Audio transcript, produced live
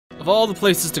Of all the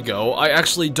places to go, I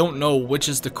actually don't know which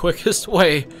is the quickest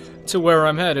way to where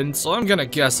I'm headed, so I'm gonna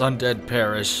guess Undead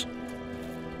Parish.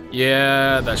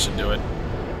 Yeah, that should do it.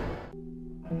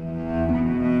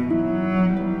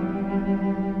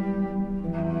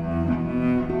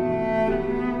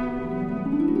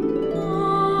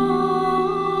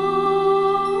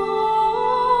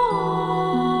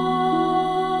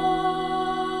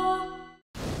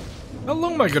 Hello,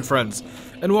 my good friends,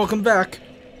 and welcome back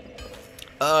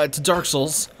to Dark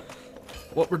Souls.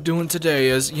 What we're doing today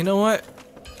is, you know what?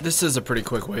 This is a pretty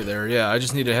quick way there. Yeah, I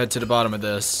just need to head to the bottom of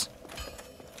this.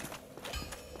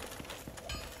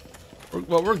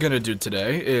 What we're gonna do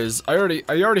today is, I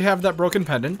already have that broken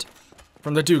pendant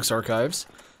from the Duke's archives,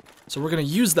 so we're gonna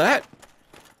use that,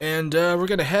 and we're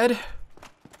gonna head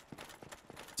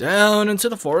down into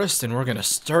the forest, and we're gonna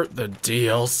start the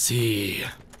DLC.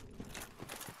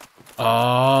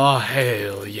 Oh,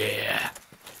 hell yeah.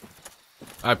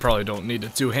 I probably don't need a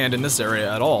two-hand in this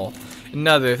area at all. And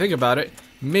now that I think about it,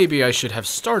 maybe I should have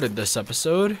started this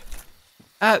episode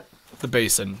at the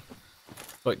basin.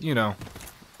 But, you know,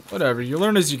 whatever, you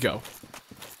learn as you go.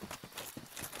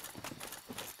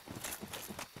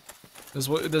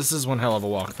 This is one hell of a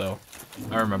walk, though.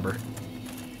 I remember.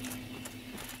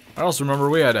 I also remember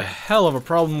we had a hell of a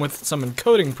problem with some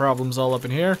encoding problems all up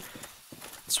in here.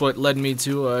 That's what led me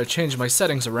to change my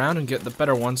settings around and get the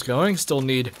better ones going. Still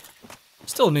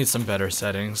need some better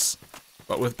settings.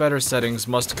 But with better settings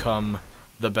must come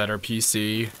the better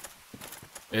PC.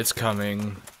 It's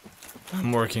coming.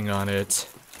 I'm working on it.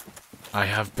 I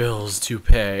have bills to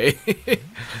pay.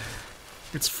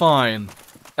 It's fine.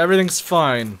 Everything's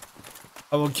fine.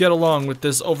 I will get along with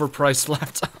this overpriced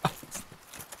laptop.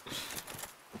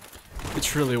 It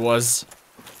truly was.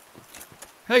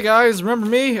 Hey guys, remember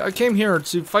me? I came here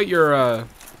to fight your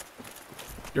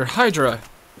Hydra.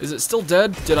 Is it still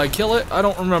dead? Did I kill it? I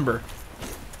don't remember.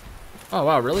 Oh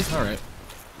wow, really? Alright.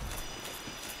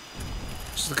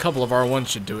 Just a couple of R1s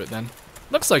should do it then.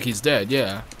 Looks like he's dead,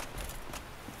 yeah.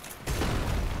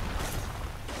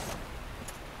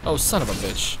 Oh, son of a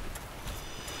bitch.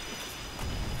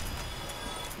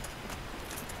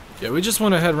 Yeah, we just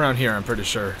want to head around here, I'm pretty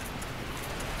sure.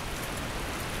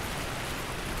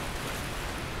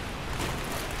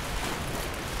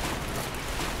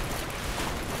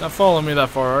 Not following me that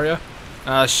far, are ya?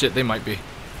 Ah, shit, they might be.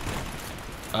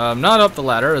 Not up the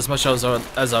ladder as much as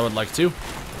I would like to.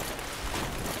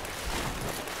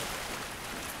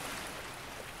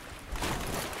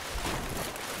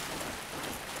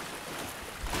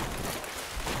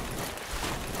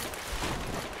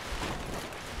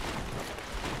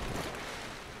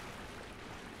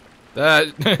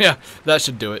 Yeah, that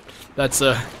should do it. That's,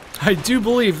 I do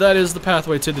believe that is the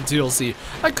pathway to the DLC.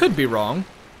 I could be wrong,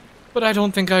 but I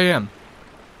don't think I am.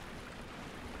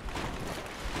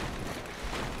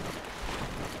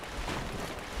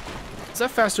 Is that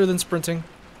faster than sprinting?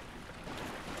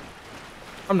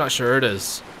 I'm not sure it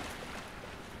is.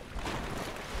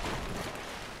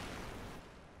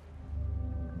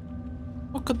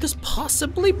 What could this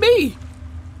possibly be?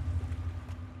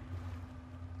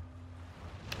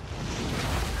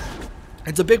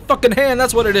 It's a big fucking hand,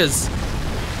 that's what it is.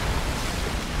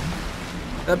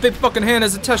 That big fucking hand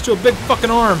is attached to a big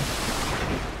fucking arm.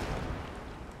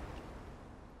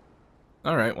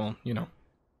 Alright, well, you know.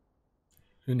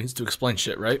 Who needs to explain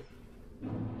shit, right?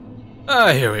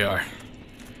 Ah, here we are.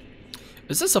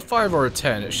 Is this a 5 or a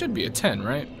 10? It should be a 10,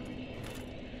 right?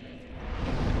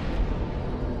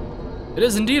 It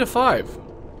is indeed a 5.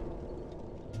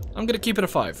 I'm gonna keep it a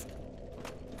 5.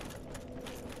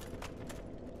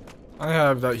 I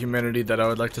have that humanity that I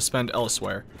would like to spend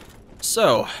elsewhere.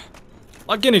 So,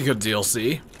 like any good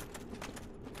DLC.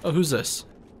 Oh, who's this?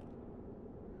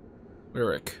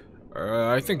 Rick.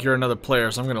 I think you're another player,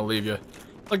 so I'm gonna leave you.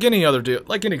 Like any other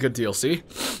like any good DLC.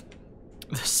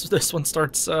 This one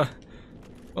starts,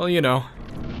 well, you know,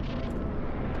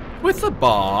 with the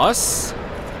boss,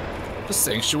 the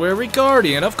Sanctuary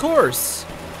Guardian, of course.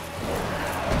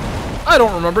 I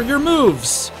don't remember your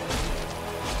moves.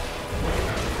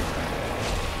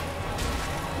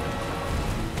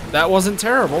 That wasn't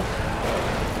terrible.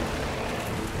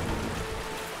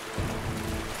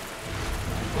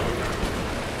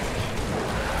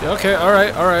 Okay,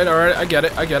 alright, I get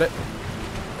it,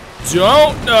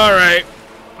 Don't! Alright.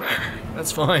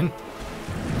 That's fine.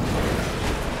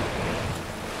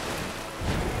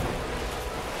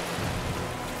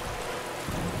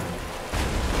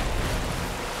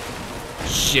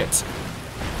 Shit.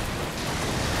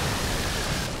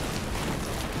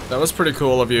 That was pretty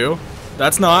cool of you.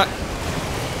 That's not.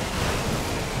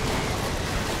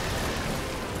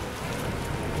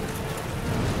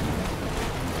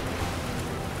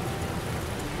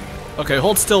 Okay,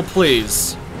 hold still,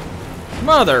 please.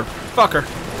 Motherfucker.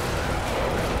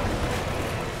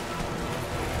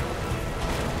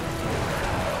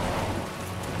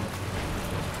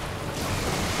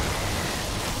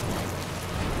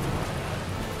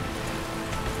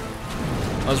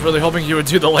 I was really hoping you would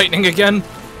do the lightning again.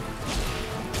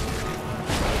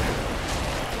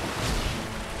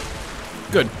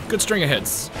 Good string of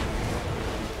hits.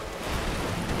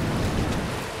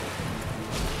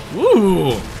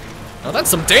 Ooh, now that's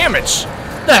some damage.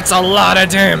 That's a lot of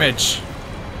damage.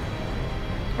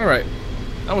 All right,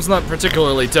 that was not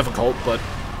particularly difficult, but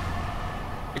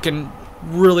it can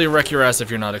really wreck your ass if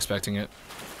you're not expecting it.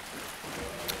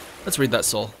 Let's read that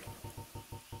soul.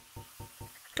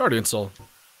 Guardian soul.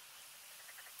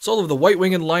 Soul of the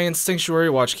white-winged lion sanctuary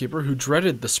watchkeeper who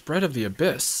dreaded the spread of the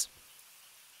abyss.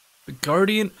 The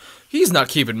Guardian, he's not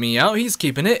keeping me out, he's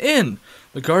keeping it in.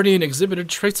 The Guardian exhibited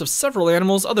traits of several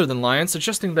animals other than lions,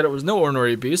 suggesting that it was no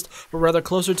ordinary beast, but rather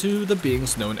closer to the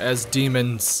beings known as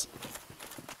demons.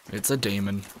 It's a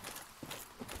daemon.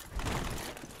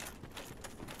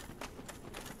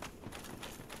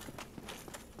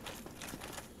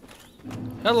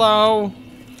 Hello!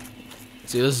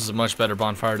 See, this is a much better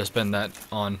bonfire to spend that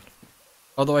on.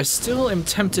 Although I still am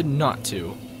tempted not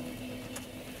to.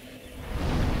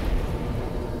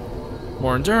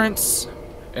 More endurance.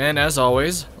 And as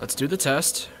always, let's do the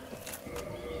test.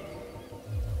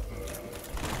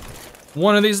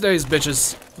 One of these days,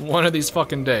 bitches. One of these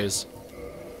fucking days.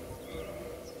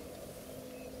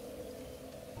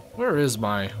 Where is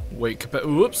my weight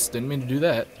capacity? Oops, didn't mean to do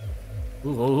that.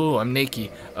 Ooh, I'm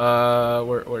naked.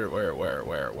 Where's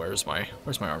my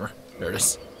armor? There it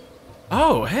is.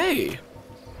 Oh, hey!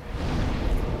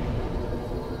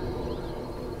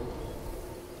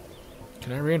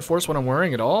 Can I reinforce what I'm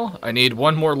wearing at all? I need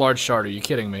one more large shard, are you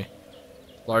kidding me?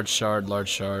 Large shard, large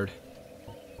shard.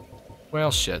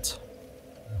 Well, shit.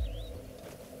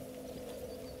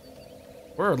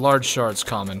 Where are large shards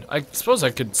common? I suppose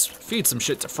I could feed some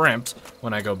shit to Frampt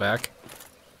when I go back.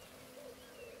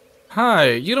 Hi,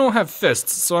 you don't have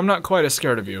fists, so I'm not quite as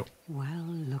scared of you. Well,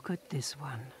 look at this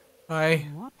one. Hi.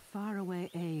 From what faraway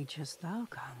age hast thou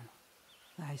come?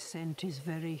 Thy scent is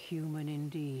very human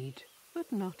indeed, but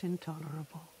not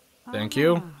intolerable. Thank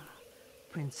you.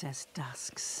 Princess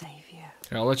Dusk's savior.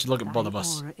 Here, I'll let you look at both of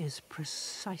us. Thy aura is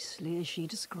precisely as she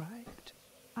described.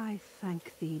 I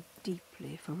thank thee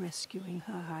deeply for rescuing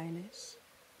Her Highness,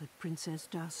 but Princess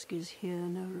Dusk is here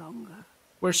no longer.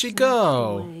 Where'd she Snatched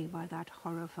go? away by that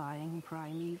horrifying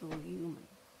primeval human.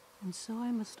 And so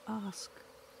I must ask,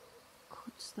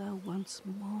 couldst thou once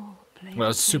more play Well,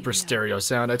 it's super stereo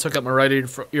sound. I took out my right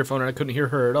earphone and I couldn't hear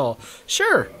her at all.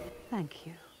 Sure. Thank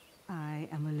you. I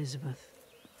am Elizabeth,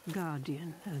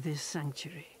 guardian of this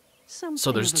sanctuary.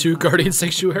 So there's two guardian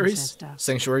sanctuaries?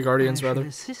 Sanctuary guardians, rather. I shall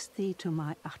assist thee to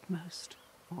my utmost,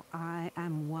 for I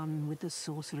am one with the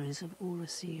sorceries of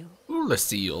Urasil.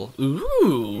 Ulasil.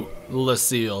 Ooh,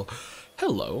 Ulasil.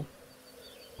 Hello.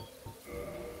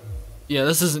 Yeah,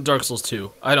 this isn't Dark Souls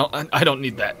 2. I don't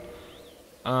need that.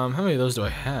 How many of those do I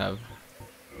have?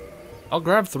 I'll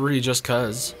grab 3 just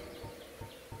cuz.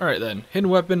 Alright then. Hidden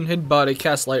weapon, hidden body,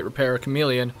 cast light, repair,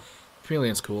 chameleon.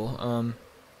 Chameleon's cool.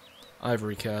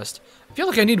 Ivory cast. I feel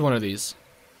like I need one of these.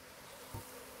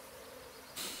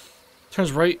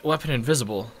 Turns right weapon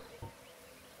invisible.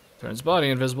 Turns body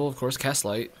invisible, of course. Cast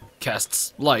light.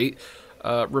 Casts light.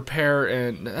 Repair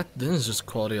and... this is just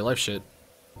quality of life shit.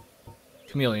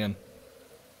 Chameleon.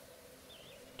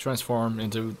 Transform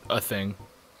into a thing.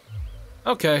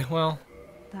 Okay, well.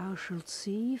 Thou shalt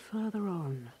see further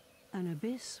on. An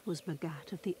abyss was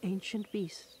begat of the ancient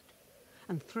beast,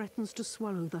 and threatens to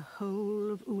swallow the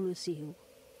whole of Ulasil.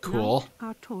 Cool.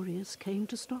 Artorius came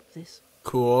to stop this.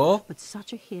 Cool. But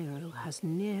such a hero has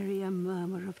nary a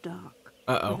murmur of dark.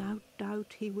 Uh-oh. Without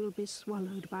doubt he will be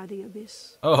swallowed by the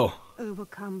abyss. Oh.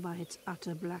 Overcome by its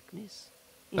utter blackness.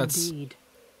 Indeed.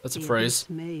 That's a the phrase. abyss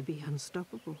may be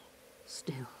unstoppable.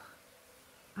 Still,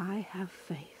 I have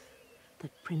faith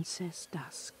that Princess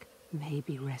Dusk may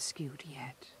be rescued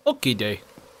yet. Okie day.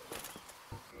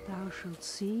 Thou shalt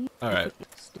see. Alright.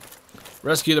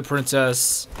 Rescue the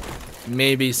princess.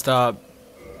 Maybe stop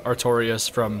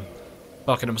Artorius from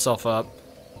fucking himself up.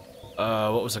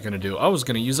 What was I gonna do? I was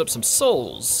gonna use up some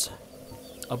souls.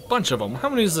 A bunch of them. How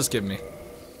many does this give me?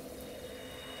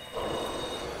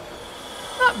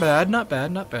 Not bad, not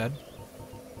bad, not bad.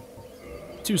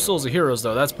 2 souls of heroes,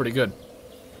 though. That's pretty good.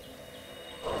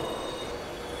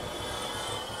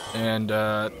 And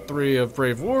 3 of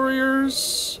brave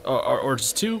warriors, or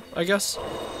just 2, I guess.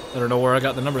 I don't know where I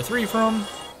got the number 3 from.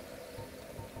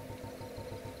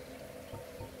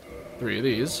 3 of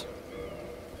these.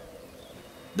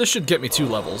 This should get me 2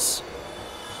 levels.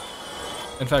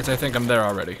 In fact, I think I'm there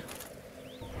already.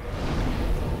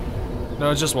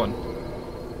 No, it's just 1.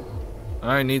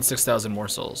 I need 6,000 more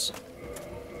souls.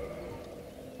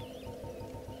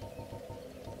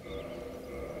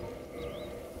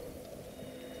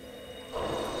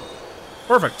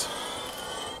 Perfect.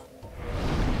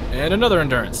 And another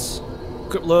endurance.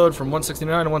 Equip load from 169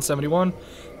 to 171.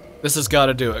 This has got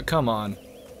to do it. Come on.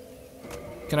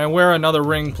 Can I wear another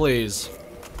ring, please?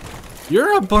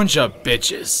 You're a bunch of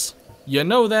bitches. You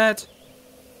know that?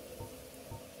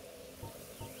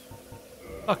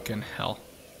 Fucking hell.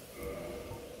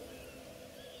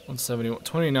 171,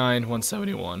 29,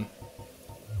 171.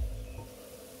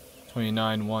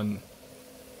 29, 1.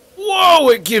 Whoa,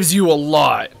 it gives you a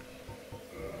lot.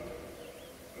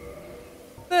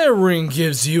 That ring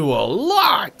gives you a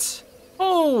lot.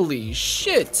 Holy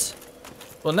shit.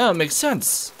 Well, now it makes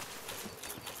sense.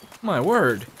 My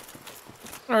word.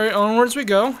 Alright, onwards we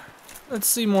go. Let's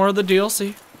see more of the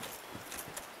DLC.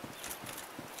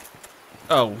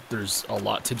 Oh, there's a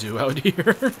lot to do out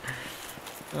here.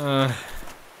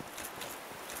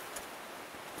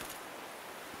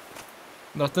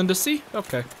 Nothing to see?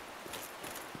 Okay.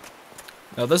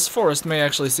 Now this forest may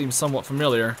actually seem somewhat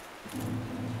familiar.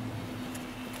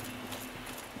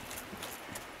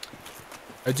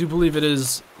 I do believe it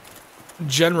is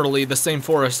generally the same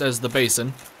forest as the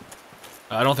basin.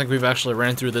 I don't think we've actually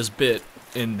ran through this bit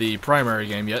in the primary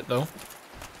game yet, though.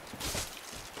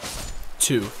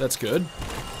 2, that's good.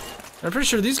 I'm pretty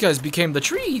sure these guys became the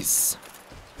trees.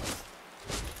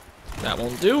 That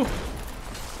won't do.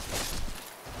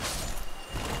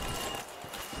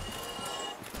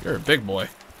 You're a big boy.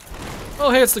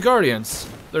 Oh, hey, it's the Guardians.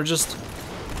 They're just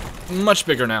much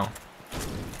bigger now.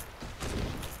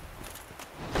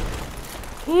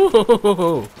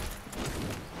 Ooh.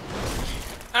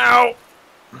 Ow!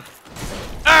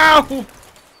 Ow!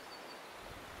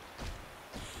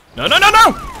 No, no, no,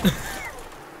 no!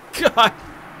 God.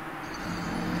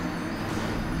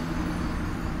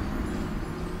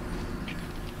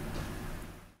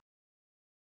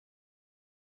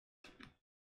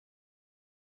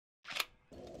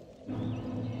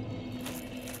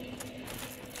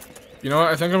 You know what?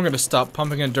 I think I'm gonna stop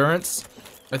pumping endurance.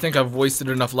 I think I've wasted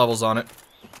enough levels on it.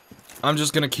 I'm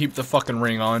just gonna keep the fucking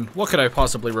ring on. What could I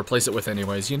possibly replace it with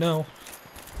anyways, you know?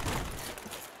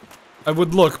 I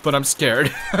would look, but I'm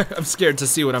scared. I'm scared to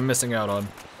see what I'm missing out on.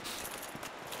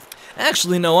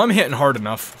 Actually, no, I'm hitting hard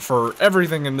enough for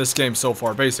everything in this game so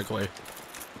far, basically.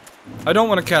 I don't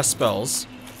want to cast spells.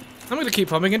 I'm gonna keep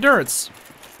pumping endurance.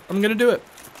 I'm gonna do it.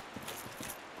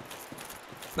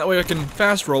 That way I can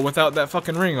fast roll without that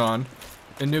fucking ring on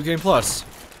in New Game Plus.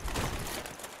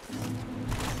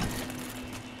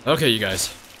 Okay, you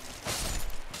guys.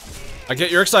 I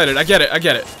get you're excited. I get it. I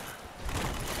get it.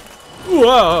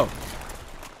 Whoa.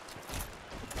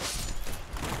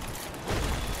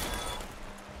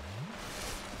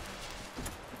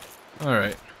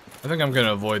 Alright. I think I'm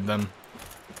gonna avoid them.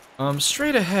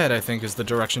 Straight ahead, I think, is the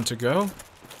direction to go.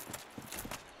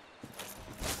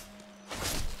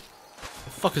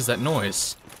 The fuck is that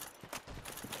noise?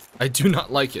 I do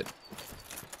not like it.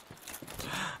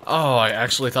 Oh, I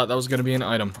actually thought that was gonna be an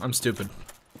item. I'm stupid.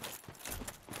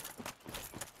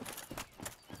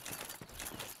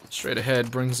 Straight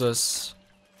ahead brings us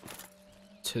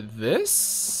to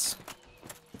this?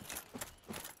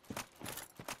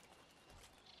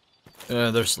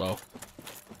 They're slow.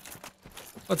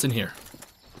 What's in here?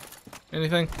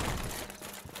 Anything?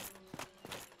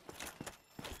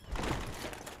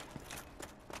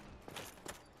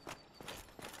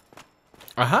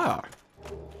 Aha!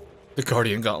 The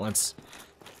Guardian Gauntlets.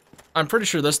 I'm pretty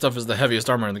sure this stuff is the heaviest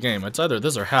armor in the game. It's either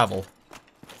this or Havel.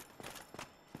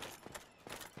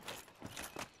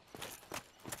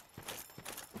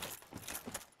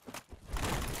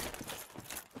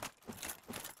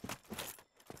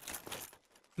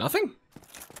 Nothing?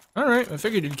 Alright, I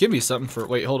figured you'd give me something for-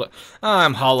 wait, hold up.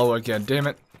 I'm hollow again, damn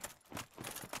it.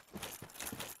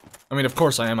 I mean, of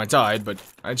course I am, I died, but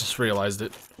I just realized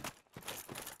it.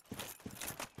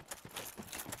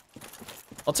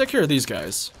 I'll take care of these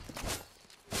guys.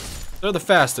 They're the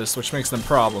fastest, which makes them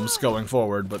problems going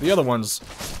forward, but the other ones,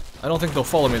 I don't think they'll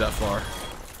follow me that far.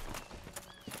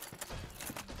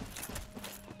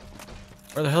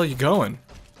 Where the hell are you going?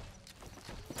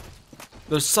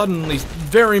 There's suddenly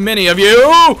very many of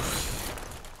you!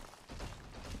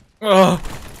 Ugh.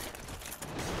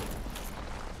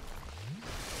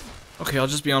 Okay, I'll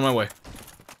just be on my way.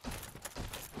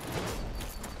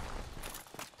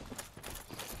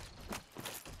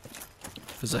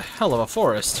 There's a hell of a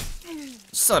forest.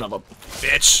 Son of a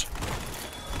bitch.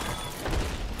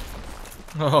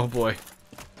 Oh boy.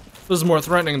 This is more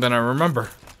threatening than I remember.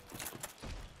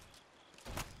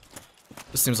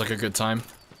 This seems like a good time.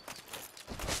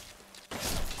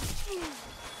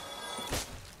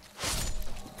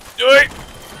 Oi!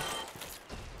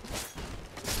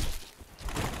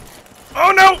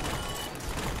 Oh no!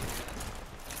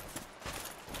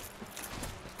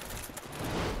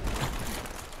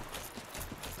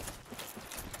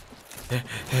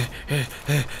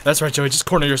 That's right, Joey. Just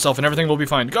corner yourself and everything will be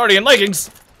fine. Guardian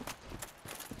leggings!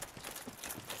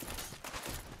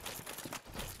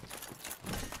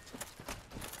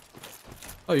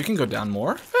 Oh, you can go down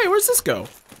more? Hey, where's this go?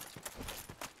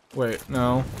 Wait,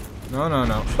 no. No, no,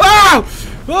 no. Ah!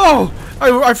 Oh!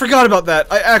 I forgot about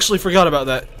that. I actually forgot about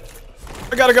that.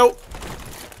 I gotta go.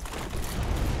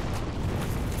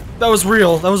 That was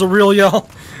real. That was a real yell.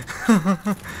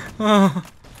 Oh,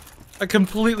 I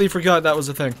completely forgot that was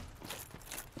a thing.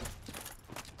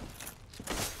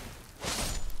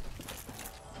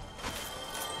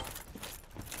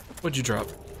 What'd you drop?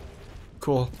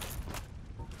 Cool.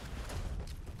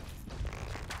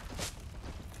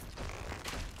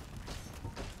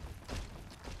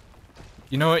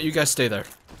 You know what? You guys stay there.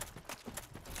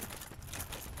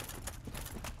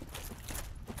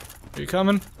 Are you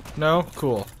coming? No?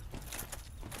 Cool.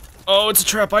 Oh, it's a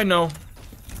trap, I know.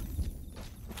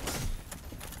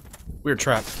 Weird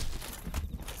trap.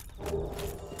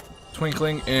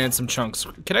 Twinkling and some chunks.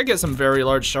 Can I get some very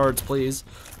large shards, please?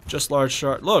 Just large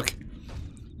shard. Look!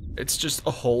 It's just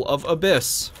a hole of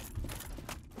abyss.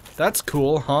 That's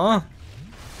cool, huh?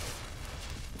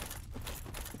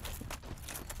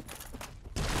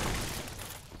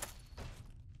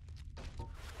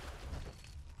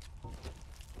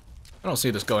 I don't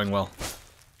see this going well.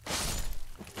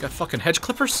 Got fucking hedge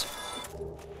clippers?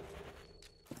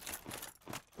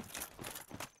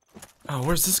 Oh,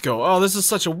 where's this go? Oh, this is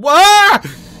such a what?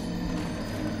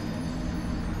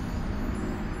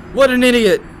 What an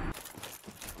idiot!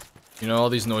 You know, all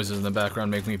these noises in the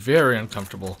background make me very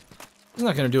uncomfortable. He's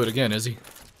not gonna do it again, is he?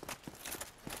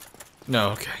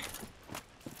 No, okay.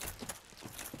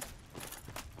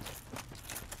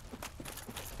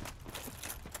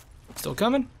 Still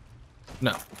coming?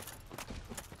 No.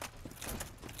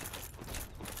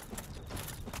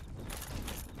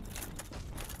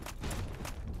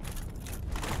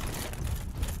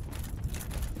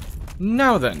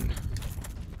 Now then.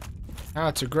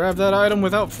 How to grab that item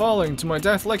without falling to my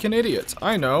death like an idiot.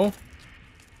 I know.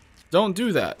 Don't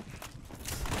do that.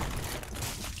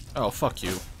 Oh, fuck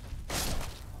you.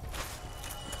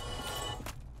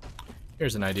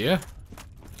 Here's an idea.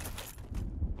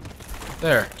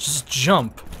 There, just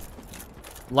jump.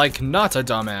 Like not a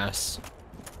dumbass.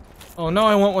 Oh, no,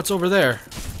 I want what's over there.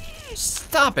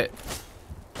 Stop it.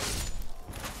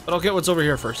 But I'll get what's over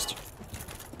here first.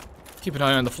 Keep an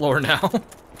eye on the floor now.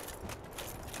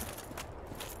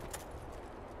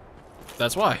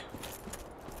 That's why.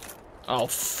 Oh,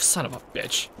 son of a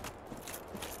bitch.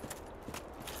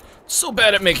 So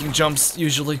bad at making jumps,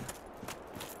 usually.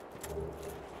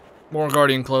 More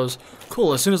guardian clothes.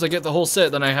 Cool, as soon as I get the whole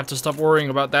set, then I have to stop worrying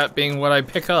about that being what I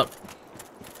pick up.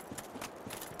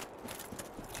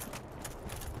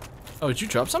 Oh, did you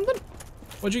drop something?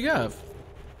 What'd you have?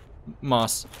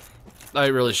 Moss. I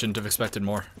really shouldn't have expected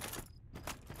more.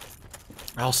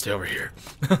 I'll stay over here.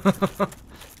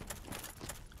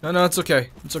 No, it's okay.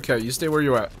 It's okay. You stay where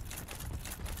you're at.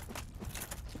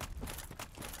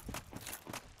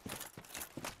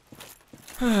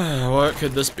 What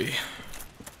could this be?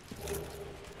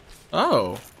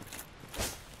 Oh.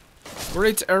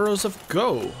 Great arrows of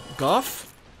go.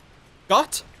 Goff?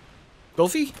 Got?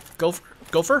 Goofy?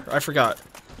 Gopher? I forgot.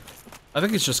 I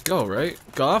think it's just go, right?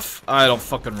 Goff? I don't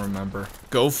fucking remember.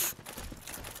 Goof.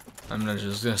 I'm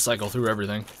just gonna cycle through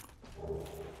everything.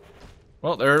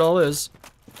 Well, there it all is.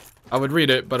 I would read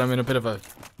it, but I'm in a bit of a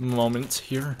moment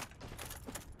here.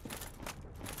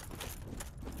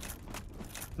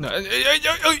 No.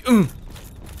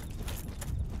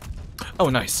 Oh,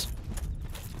 nice.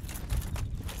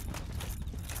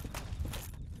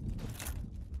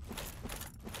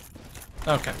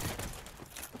 Okay.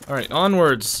 Alright,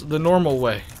 onwards, the normal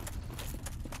way.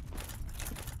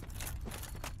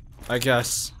 I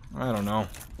guess. I don't know.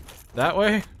 That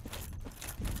way?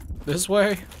 This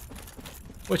way?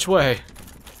 Which way?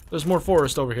 There's more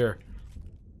forest over here.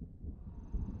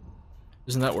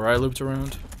 Isn't that where I looped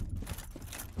around?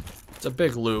 It's a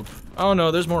big loop. Oh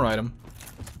no, there's more item.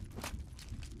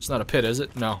 It's not a pit, is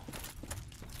it? No.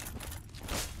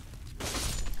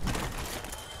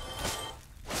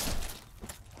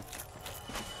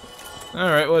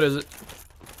 Alright, what is it?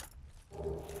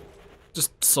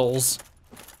 Just souls.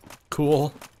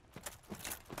 Cool.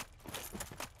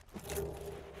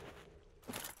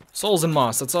 Souls and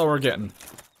moss, that's all we're getting.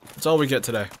 That's all we get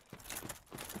today.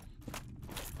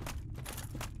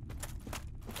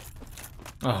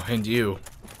 Oh, and you.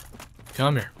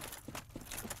 Come here.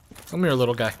 Come here,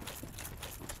 little guy.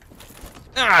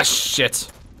 Ah,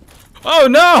 shit. Oh,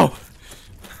 no!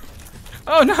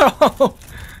 Oh, no!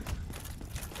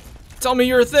 Tell me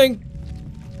you're a thing.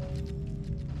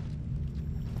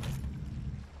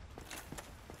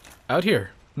 Out here.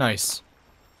 Nice.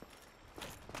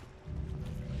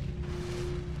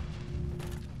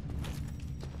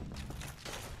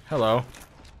 Hello.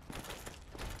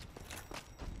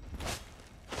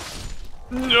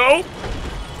 No!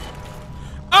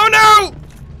 Oh,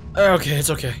 no! Okay, it's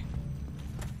okay.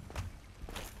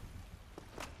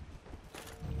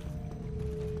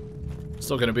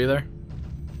 Still gonna be there?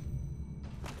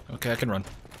 Okay, I can run.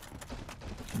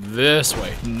 This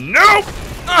way. Nope!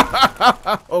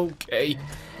 Okay.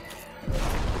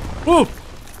 Oh!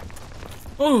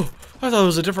 Oh! I thought it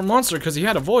was a different monster because he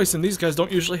had a voice, and these guys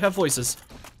don't usually have voices.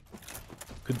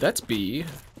 Could that be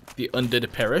the undead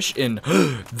parish in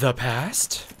the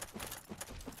past?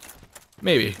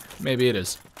 Maybe. Maybe it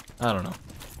is. I don't know.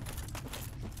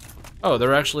 Oh,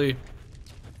 they're actually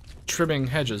trimming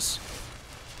hedges.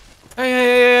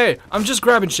 Hey, I'm just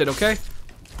grabbing shit, okay?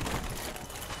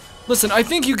 Listen, I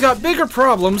think you got bigger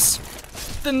problems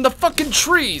than the fucking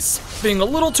trees being a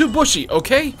little too bushy,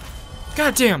 okay?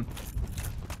 Goddamn.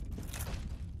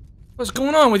 What's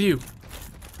going on with you?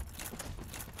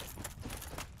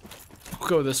 I'll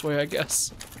go this way, I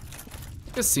guess.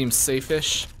 This seems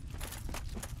safe-ish.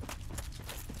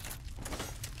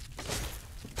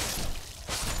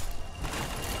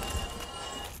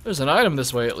 There's an item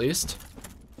this way, at least.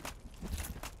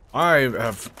 I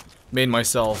have made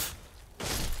myself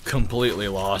completely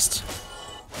lost.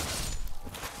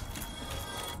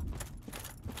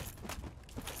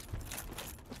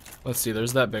 Let's see,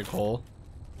 there's that big hole.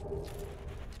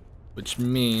 Which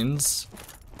means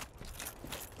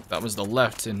that was the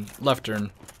left in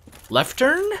leftern.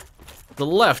 Leftern? The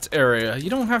left area. You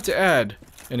don't have to add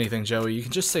anything, Joey. You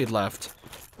can just say left.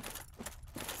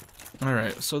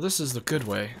 Alright, so this is the good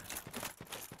way.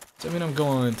 Does that mean I'm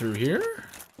going through here?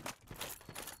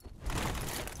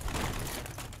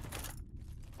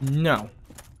 No.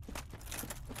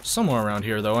 Somewhere around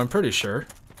here, though, I'm pretty sure.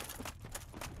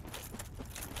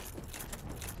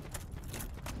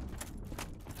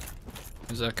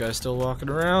 Is that guy still walking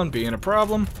around, being a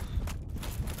problem?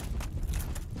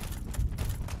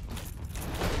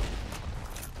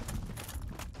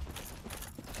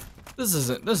 This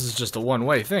is just a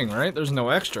one-way thing, right? There's no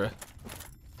extra.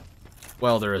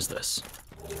 Well, there is this.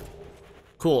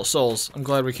 Cool, souls. I'm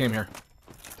glad we came here.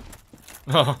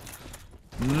 Oh.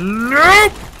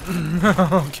 Nope!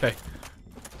 Okay.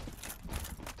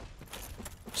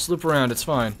 Sloop around, it's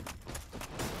fine.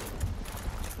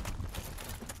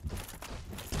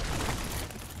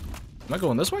 Am I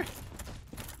going this way?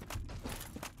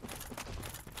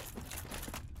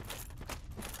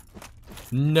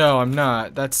 No, I'm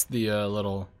not. That's the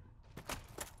little...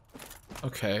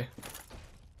 Okay.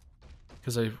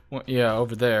 Because I went... Yeah,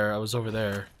 over there. I was over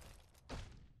there.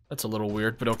 That's a little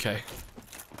weird, but okay.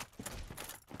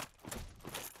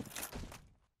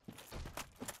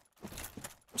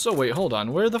 So wait, hold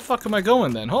on. Where the fuck am I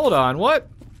going then? Hold on, what?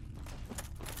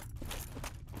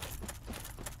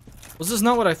 Was this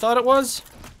not what I thought it was?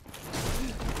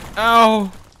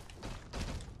 Ow.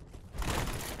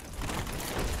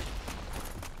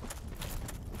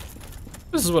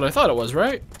 This is what I thought it was,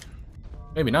 right?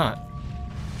 Maybe not.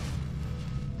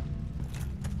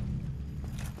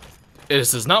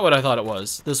 This is not what I thought it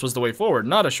was. This was the way forward,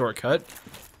 not a shortcut.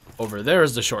 Over there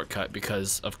is the shortcut,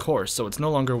 because, of course, so it's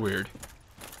no longer weird.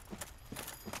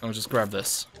 I'll just grab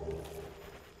this.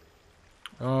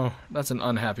 Oh, that's an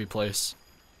unhappy place.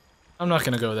 I'm not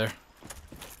gonna go there.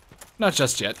 Not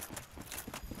just yet.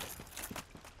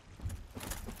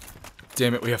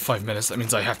 Damn it, we have 5 minutes. That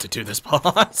means I have to do this,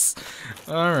 boss.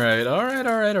 Alright.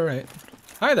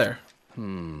 Hi there.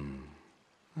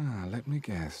 Let me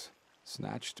guess.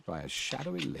 Snatched by a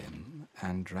shadowy limb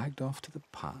and dragged off to the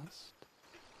past.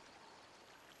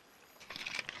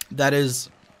 That is...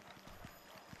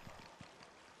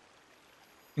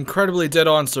 incredibly dead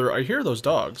on, sir. I hear those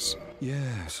dogs.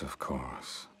 Yes, of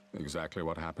course. Exactly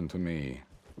what happened to me.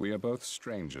 We are both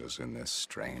strangers in this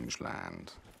strange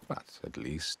land. But at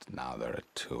least now there are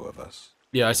two of us.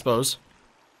 Yeah, I suppose.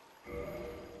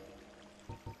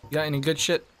 You got any good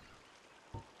shit?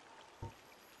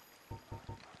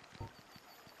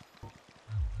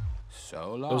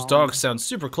 So long. Those dogs sound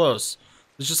super close.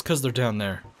 It's just because they're down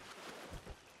there.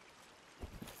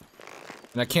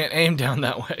 And I can't aim down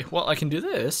that way. Well, I can do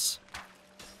this.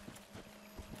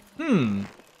 That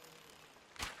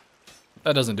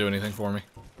doesn't do anything for me.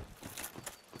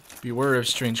 Beware of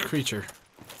strange creature.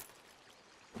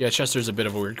 Yeah, Chester's a bit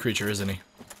of a weird creature, isn't he?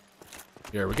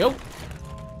 Here we go.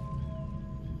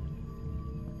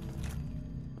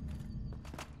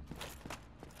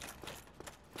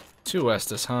 Two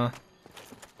Estus, huh?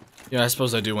 Yeah, I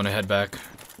suppose I do want to head back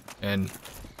and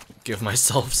give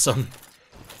myself some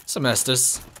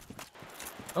Estus.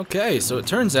 Okay, so it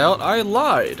turns out I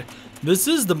lied. This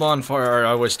is the bonfire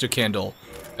I wish to kindle,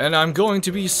 and I'm going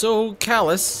to be so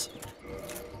callous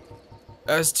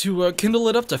as to kindle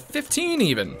it up to 15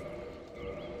 even.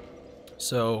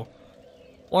 So,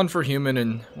 one for human,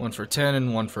 and one for 10,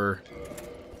 and one for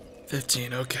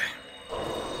 15, okay.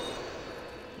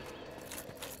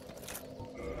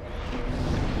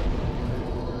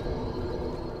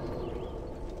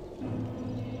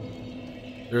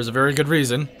 There's a very good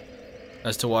reason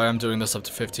as to why I'm doing this up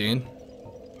to 15.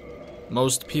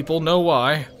 Most people know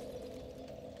why.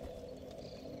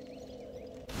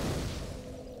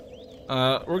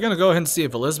 We're gonna go ahead and see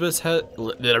if Elizabeth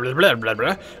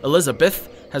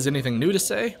has anything new to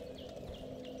say.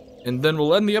 And then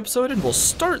we'll end the episode and we'll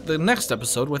start the next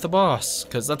episode with a boss,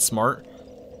 because that's smart.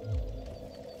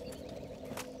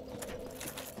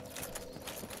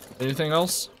 Anything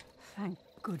else? Thank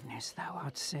goodness thou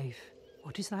art safe.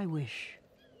 What is thy wish?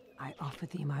 I offer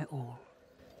thee my all.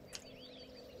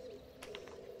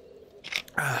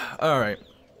 Alright.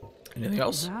 Anything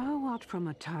else? Thou art from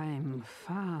a time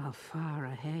far, far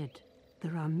ahead.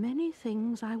 There are many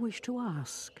things I wish to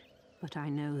ask, but I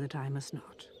know that I must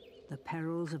not. The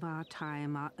perils of our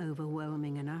time are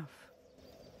overwhelming enough.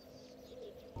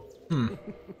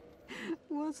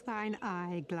 Was thine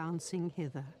eye glancing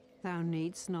hither? Thou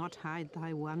needst not hide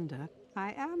thy wonder.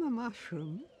 I am a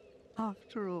mushroom,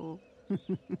 after all.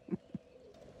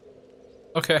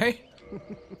 Okay.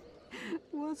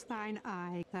 Was thine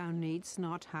eye? Thou needst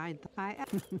not hide. I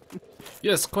am.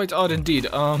 Yes, quite odd indeed.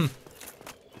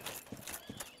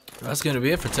 That's gonna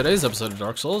be it for today's episode of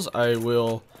Dark Souls. I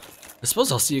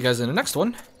suppose I'll see you guys in the next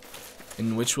one,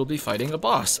 in which we'll be fighting a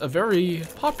boss. A very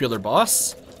popular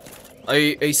boss.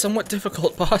 A somewhat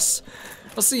difficult boss.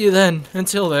 I'll see you then.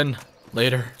 Until then,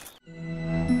 later.